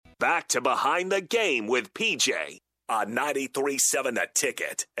back to Behind the Game with PJ on 93.7 The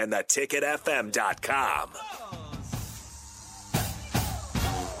Ticket and theticketfm.com.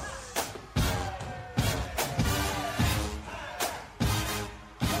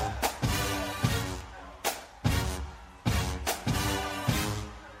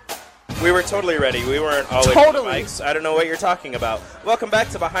 We were totally ready. We weren't all over the mics. I don't know what you're talking about. Welcome back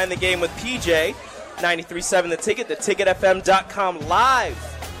to Behind the Game with PJ, 93.7 The Ticket, theticketfm.com, live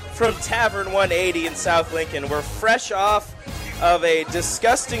from Tavern 180 in South Lincoln. We're fresh off of a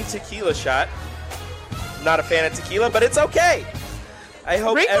disgusting tequila shot. Not a fan of tequila, but it's okay. I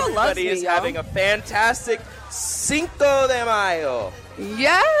hope everybody is having a fantastic Cinco de Mayo.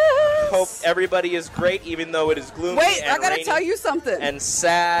 Yes. Hope everybody is great, even though it is gloomy. Wait, and I gotta rainy tell you something. And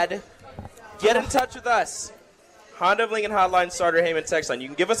sad. Get in touch with us. Honda of Lincoln Hotline, Starter Heyman text line. You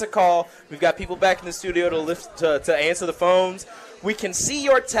can give us a call. We've got people back in the studio to answer the phones. We can see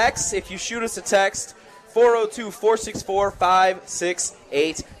your texts if you shoot us a text.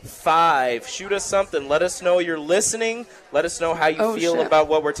 402-464-5685. Shoot us something. Let us know you're listening. Let us know how you feel about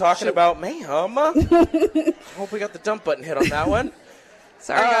what we're talking about. Ma'am. I hope we got the dump button hit on that one.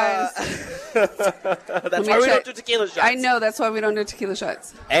 Sorry, guys. That's why we don't do tequila shots. I know. That's why we don't do tequila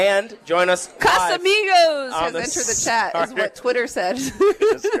shots. And join us Casamigos has entered the chat, is what Twitter said.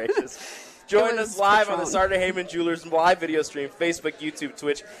 Goodness gracious. Join us live on the Starter Heyman Jewelers live video stream, Facebook, YouTube,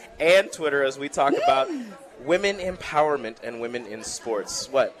 Twitch, and Twitter as we talk about women empowerment and women in sports.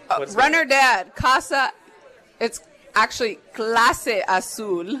 What's Runner Dad, Casa, it's actually Clase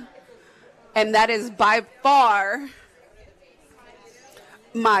Azul, and that is by far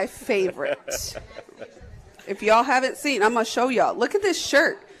my favorite. If y'all haven't seen, I'm going to show y'all. Look at this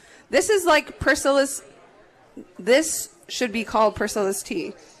shirt. This is like Priscilla's, this should be called Priscilla's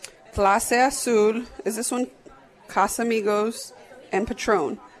tea. Clase Azul is this one, Casamigos, and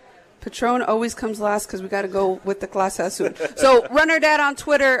Patron. Patron always comes last because we got to go with the Clase Azul. So, Runner Dad on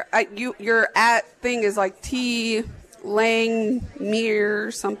Twitter, your at thing is like T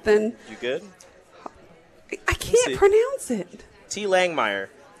Langmeyer something. You good? I can't pronounce it. T. Langmeyer.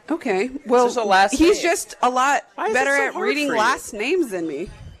 Okay. Well, he's just a lot better at reading last names than me.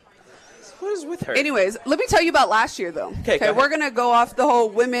 What is with her? Anyways, let me tell you about last year, though. Okay, we're going to go off the whole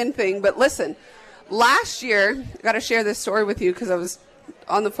women thing. But listen, last year, I got to share this story with you because I was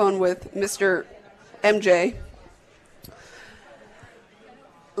on the phone with Mr. MJ.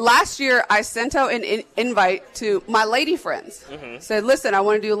 Last year, I sent out an invite to my lady friends. Said, listen, I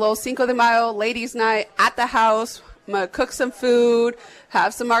want to do a little Cinco de Mayo ladies' night at the house. I'm going to cook some food,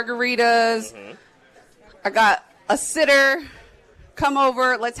 have some margaritas. I got a sitter. Come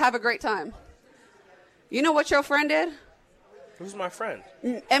over. Let's have a great time. You know what your friend did? Who's my friend?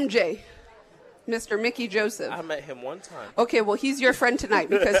 MJ. Mr. Mickey Joseph. I met him one time. Okay, well, he's your friend tonight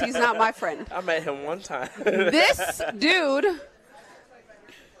because he's not my friend. I met him one time. This dude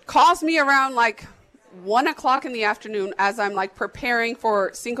calls me around like 1 o'clock in the afternoon as I'm like preparing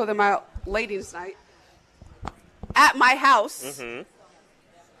for Cinco de Mayo ladies' night at my house.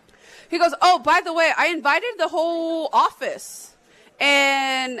 He goes, oh, by the way, I invited the whole office.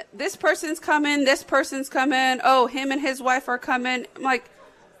 And this person's coming, oh, him and his wife are coming. I'm like,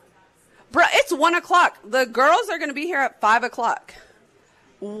 bro, it's 1 o'clock. The girls are going to be here at 5 o'clock.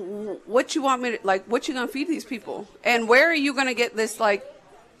 What you want me to, like, what you going to feed these people? And where are you going to get this, like,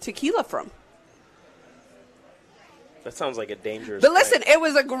 tequila from? That sounds like a dangerous But listen, it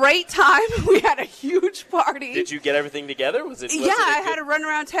was a great time. We had a huge party. Did you get everything together? I had to run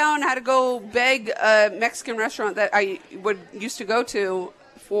around town. I had to go beg a Mexican restaurant that I used to go to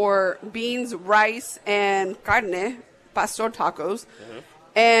for beans, rice, and carne, pastor tacos.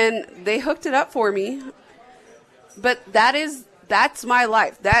 And they hooked it up for me. But that's my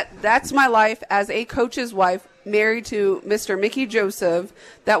life. That's my life as a coach's wife, married to Mr. Mickey Joseph,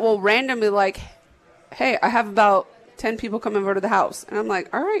 that will randomly like, hey, I have about 10 people coming over to the house. And I'm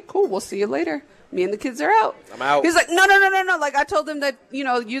like, all right, cool. We'll see you later. Me and the kids are out. I'm out. He's like, no. Like, I told them that,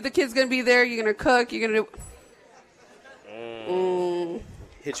 you, the kid's going to be there. You're going to cook. You're going to do.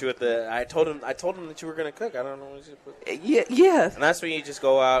 Hit you with the. I told him that you were going to cook. I don't know what you put. Yeah. And that's when you just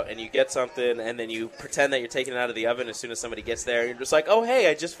go out and you get something and then you pretend that you're taking it out of the oven as soon as somebody gets there. You're just like, oh,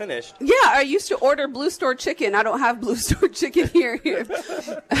 hey, I just finished. Yeah, I used to order Blue Store chicken. I don't have Blue Store chicken here.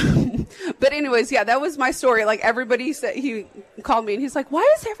 But anyways, yeah, that was my story. Like, everybody said, he called me and he's like, why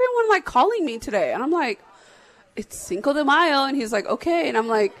is everyone like calling me today? And I'm like, it's Cinco de Mayo. And he's like, okay. And I'm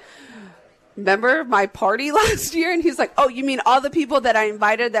like, remember my party last year? And he's like, oh, you mean all the people that I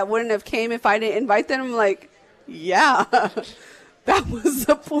invited that wouldn't have came if I didn't invite them? I'm like, yeah, that was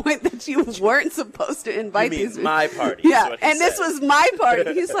the point that you weren't supposed to invite these people. My party. Yeah, and this was my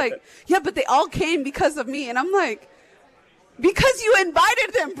party. He's like, yeah, but they all came because of me. And I'm like, because you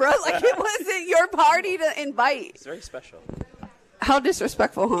invited them, bro. Like, it wasn't your party to invite. It's very special. How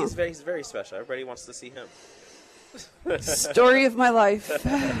disrespectful, huh? He's very special. Everybody wants to see him. Story of my life.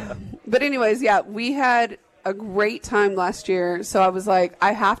 But anyways, yeah, we had a great time last year. So I was like,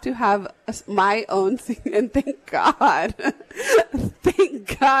 I have to have my own thing. And thank God.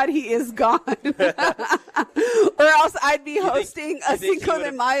 Thank God he is gone. Or else I'd be hosting a Cinco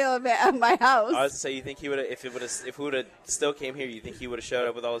de Mayo event at my house. I was to say, you think he would have, if he would have still came here, you think he would have showed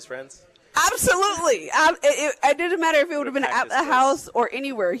up with all his friends? Absolutely. It didn't matter if it would have been at the house or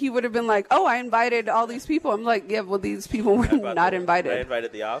anywhere. He would have been like, oh, I invited all these people. I'm like, yeah, well, these people were not invited. I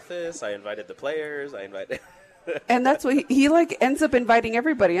invited the office. I invited the players. I invited... And that's what he like ends up inviting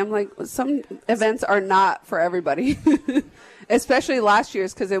everybody. I'm like, some events are not for everybody. Especially last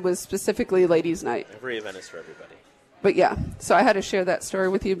year's because it was specifically ladies' night. Every event is for everybody. But yeah, so I had to share that story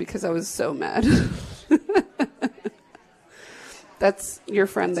with you because I was so mad. That's your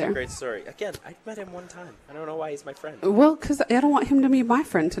friend there. That's a great story. Again, I met him one time. I don't know why he's my friend. Well, because I don't want him to be my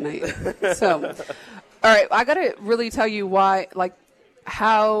friend tonight. So, all right, I got to really tell you why, like,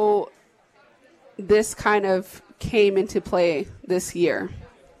 how this kind of came into play this year.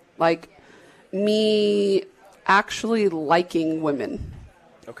 Like, me actually liking women.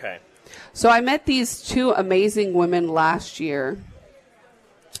 Okay. So I met these two amazing women last year.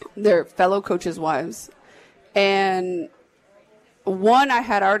 They're fellow coaches' wives. And one I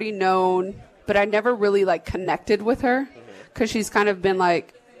had already known, but I never really like connected with her because she's kind of been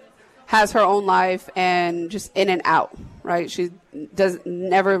like, has her own life and just in and out, right? She does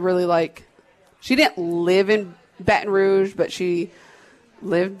never really like, she didn't live in Baton Rouge, but she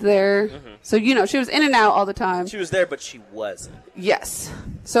lived there. So, you know, she was in and out all the time. She was there, but she wasn't. Yes.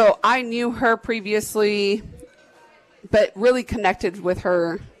 So I knew her previously, but really connected with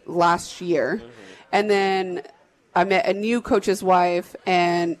her last year. And then I met a new coach's wife,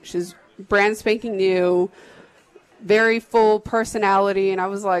 and she's brand spanking new, very full personality. And I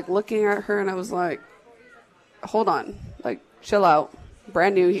was like looking at her, and I was like, hold on, like, chill out.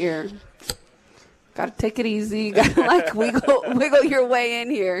 Brand new here. Got to take it easy. Got to like wiggle your way in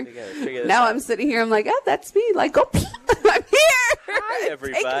here. Now I'm sitting here. I'm like, oh, that's me. Like, go. I'm here. Hi,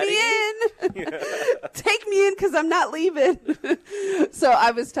 everybody. Take me in. Take me in because I'm not leaving. So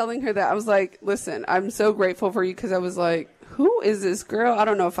I was telling her that. I was like, listen, I'm so grateful for you because I was like, who is this girl? I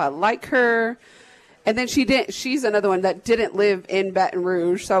don't know if I like her. And then she didn't. She's another one that didn't live in Baton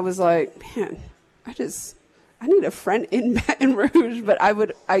Rouge. So I was like, man, I need a friend in Baton Rouge, but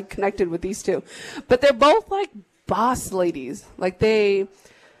I connected with these two. But they're both like boss ladies. Like they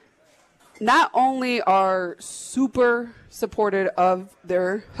not only are super supportive of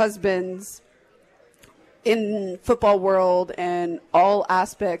their husbands in football world and all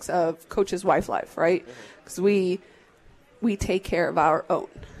aspects of coach's wife life, right? Because we take care of our own,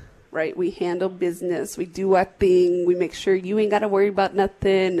 right? We handle business. We do our thing. We make sure you ain't got to worry about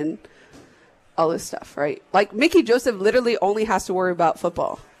nothing and all this stuff, right? Like Mickey Joseph literally only has to worry about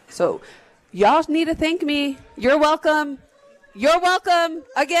football. So y'all need to thank me. You're welcome. You're welcome.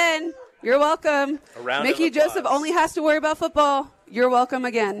 Again, you're welcome. Mickey Joseph only has to worry about football. You're welcome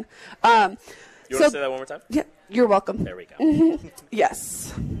again. You want to say that one more time? Yeah, you're welcome. There we go.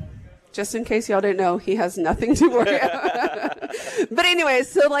 Yes. Just in case y'all didn't know, he has nothing to worry about. But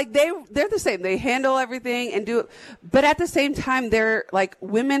anyways, so like they're the same. They handle everything and do it. But at the same time, they're like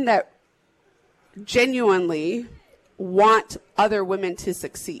women that genuinely want other women to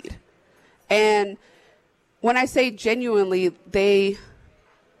succeed. And when I say genuinely, they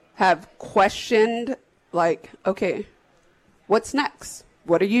have questioned, like, okay, what's next?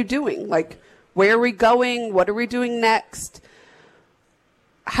 What are you doing? Like, where are we going? What are we doing next?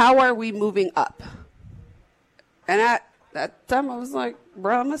 How are we moving up? And at that time, I was like,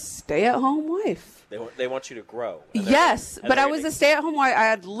 bro, I'm a stay-at-home wife. They want you to grow. Yes, but I was a stay-at-home wife. I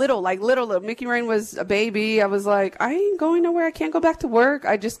had little. Mickey Rain was a baby. I was like, I ain't going nowhere. I can't go back to work.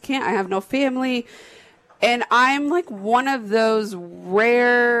 I just can't. I have no family. And I'm like one of those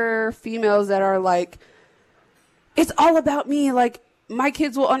rare females that are like, it's all about me. Like, my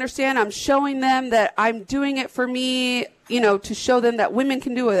kids will understand. I'm showing them that I'm doing it for me, you know, to show them that women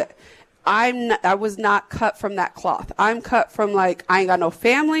can do it. I was not cut from that cloth. I'm cut from like, I ain't got no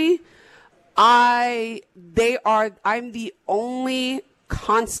family. I'm the only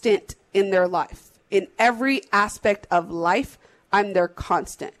constant in their life. In every aspect of life, I'm their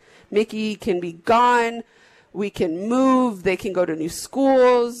constant. Mickey can be gone. We can move. They can go to new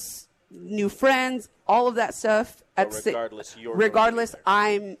schools. new friends, all of that stuff. Regardless,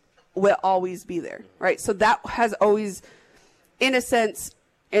 will always be there, right? So that has always, in a sense,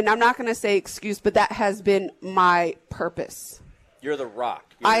 and I'm not going to say excuse, but that has been my purpose. You're the rock.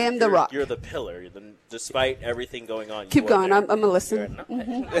 I am the rock. You're the pillar. Despite everything going on. Keep going. I'm going to listen.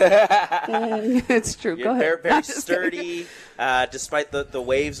 It's true. Go ahead. Very sturdy. Despite the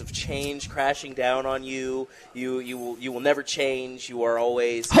waves of change crashing down on you, you will never change. You are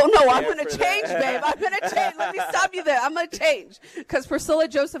always. Oh no, I'm going to change, babe. I'm going to change. Let me stop you there. I'm going to change because Priscilla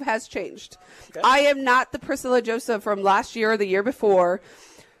Joseph has changed. Okay. I am not the Priscilla Joseph from last year or the year before.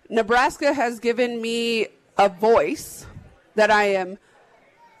 Nebraska has given me a voice that I am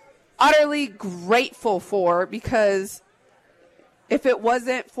utterly grateful for, because if it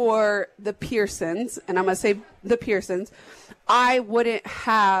wasn't for the Pearsons, and I'm going to say the Pearsons, I wouldn't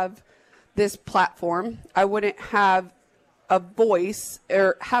have this platform. I wouldn't have a voice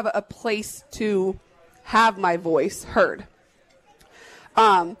or have a place to have my voice heard.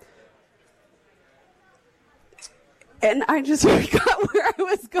 And I just forgot where I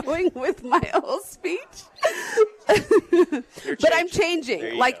was going with my whole speech. But I'm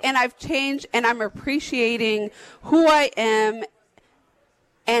changing. And I've changed, and I'm appreciating who I am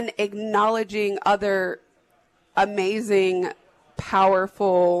and acknowledging other amazing,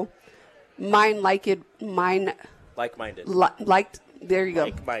 powerful, like-minded women.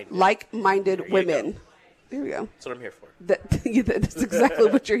 There you go. That's what I'm here for. That's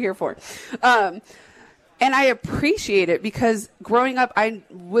exactly what you're here for. And I appreciate it because growing up, I'm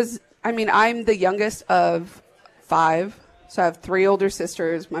the youngest of 5. So I have 3 older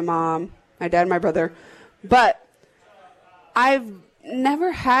sisters, my mom, my dad, and my brother. But I've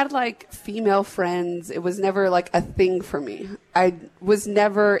never had like female friends. It was never like a thing for me. I was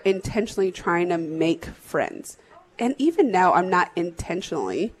never intentionally trying to make friends. And even now, I'm not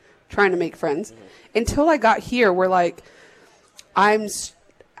intentionally trying to make friends. Until I got here, where like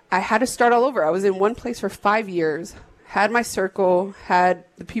I had to start all over. I was in one place for 5 years, had my circle, had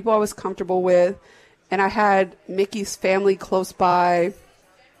the people I was comfortable with, and I had Mickey's family close by.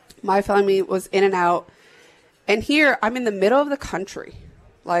 My family was in and out. And here, I'm in the middle of the country.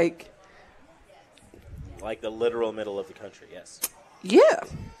 Like the literal middle of the country, yes. Yeah.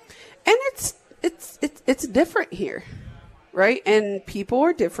 And it's different here, right? And people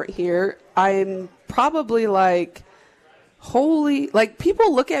are different here. I'm probably like...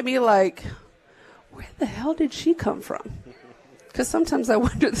 people look at me like, where the hell did she come from? Because sometimes I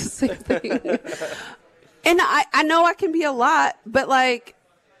wonder the same thing. And I know I can be a lot, but like,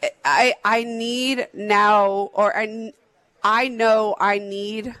 I need now, or I know I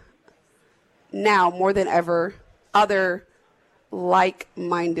need now more than ever other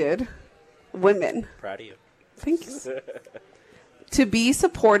like-minded women. Proud of you. Thank you. To be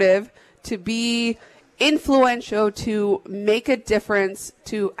supportive, to be influential, to make a difference,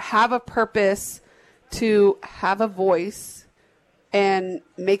 to have a purpose, to have a voice, and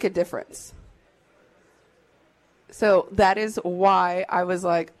make a difference. So that is why I was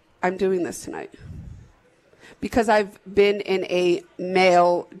like, I'm doing this tonight. Because I've been in a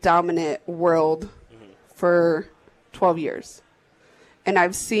male-dominant world for 12 years. And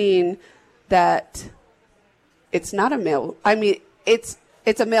I've seen that it's not a male. I mean, it's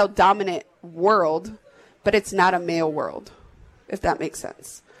a male-dominant world, but it's not a male world, if that makes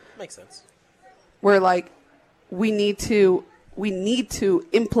sense. Makes sense. We're like, we need to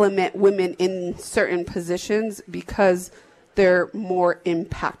implement women in certain positions because they're more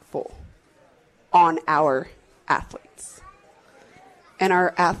impactful on our athletes. And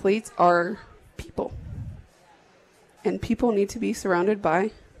our athletes are people. And people need to be surrounded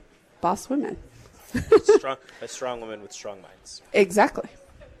by boss women. A strong woman with strong minds. Exactly.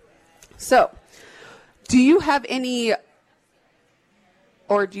 So, do you have any,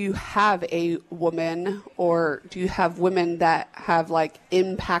 or do you have a woman, or do you have women that have, like,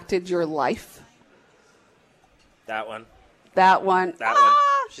 impacted your life? That one. That one. That one.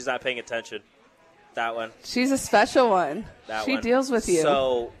 She's not paying attention. That one. She's a special one. She deals with you.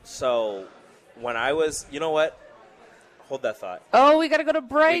 So when I was, you know what? Hold that thought. Oh, we got to go to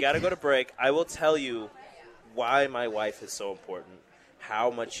break. We got to go to break. I will tell you why my wife is so important.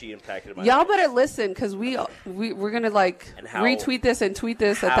 How much she impacted my life. Y'all better listen, because we're going to retweet this and tweet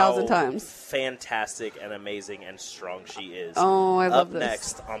this 1,000 times. Fantastic and amazing and strong she is. Oh, I love this. Up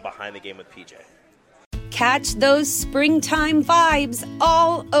next on Behind the Game with PJ. Catch those springtime vibes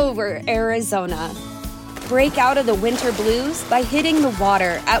all over Arizona. Break out of the winter blues by hitting the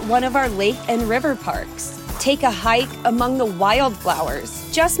water at one of our lake and river parks. Take a hike among the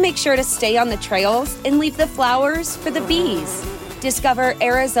wildflowers. Just make sure to stay on the trails and leave the flowers for the bees. Discover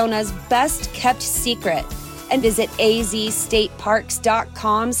Arizona's best-kept secret and visit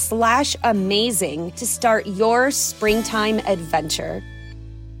azstateparks.com/amazing to start your springtime adventure.